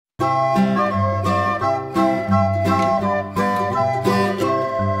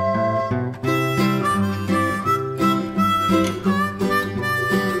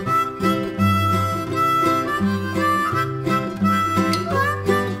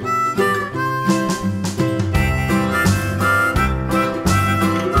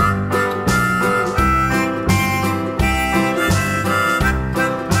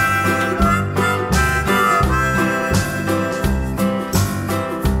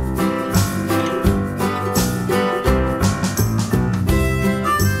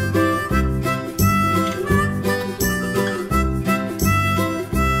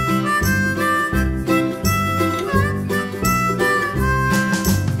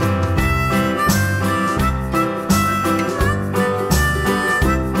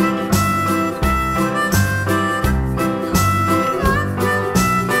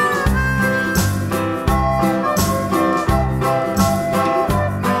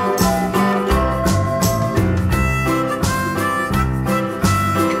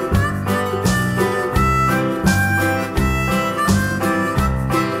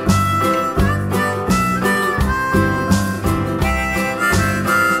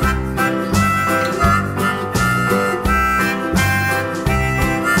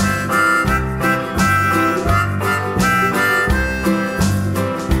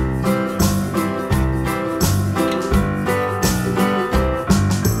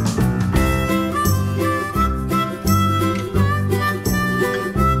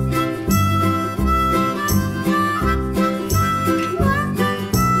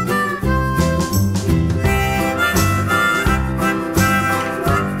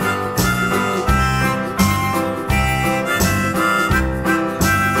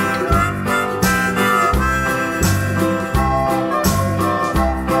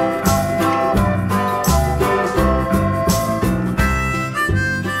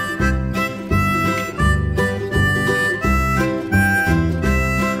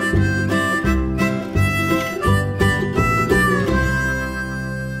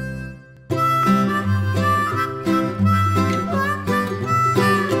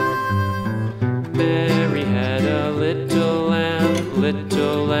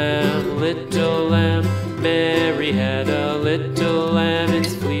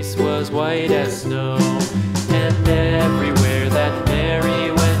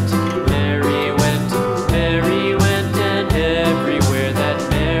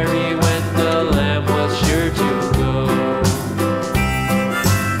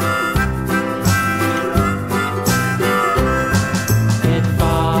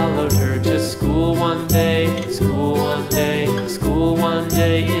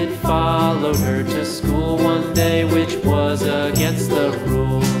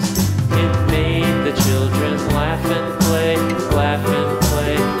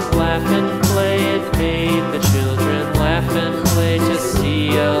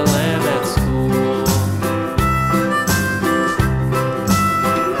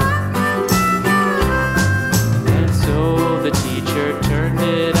turned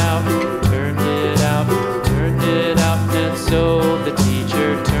it out, turned it out, turned it out. And so the teacher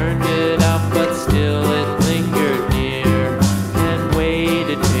turned it out, but still it lingered near, and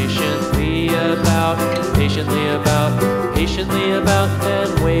waited patiently about, patiently about, patiently about,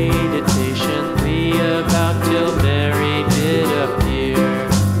 and waited patiently about till Mary did appear.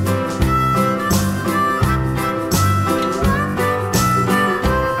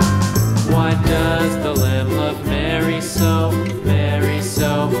 Why does the lamb love Mary so, Mary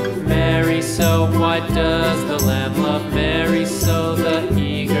so, Mary so? Why does the lamb love Mary so? The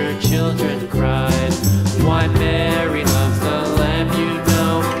eager children cried. Why Mary loves the lamb, you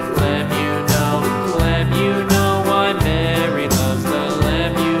know, lamb, you know, lamb, you know. Why Mary loves the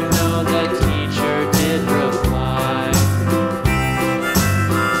lamb, you know, the teacher did reply.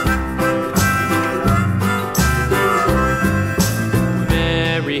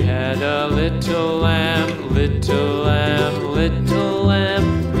 Mary had a little lamb, little lamb, little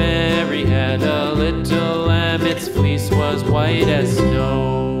lamb. Mary had a little lamb, its fleece was white as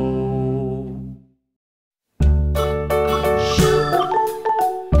snow.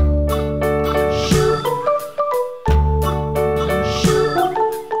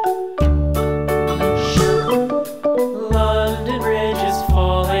 London Bridge is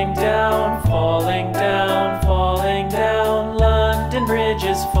falling down, falling down, falling down. London Bridge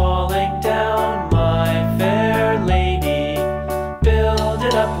is falling down, my fair lady. Build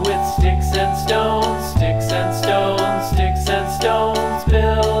it up with sticks and stones, sticks and stones, sticks and stones.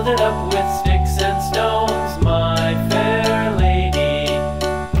 Build it up with sticks and stones, my fair lady.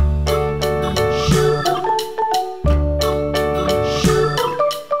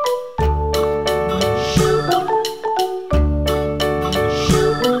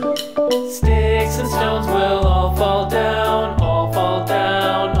 Sticks and stones will all fall down, all fall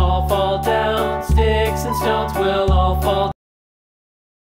down, all fall down. Sticks and stones will all fall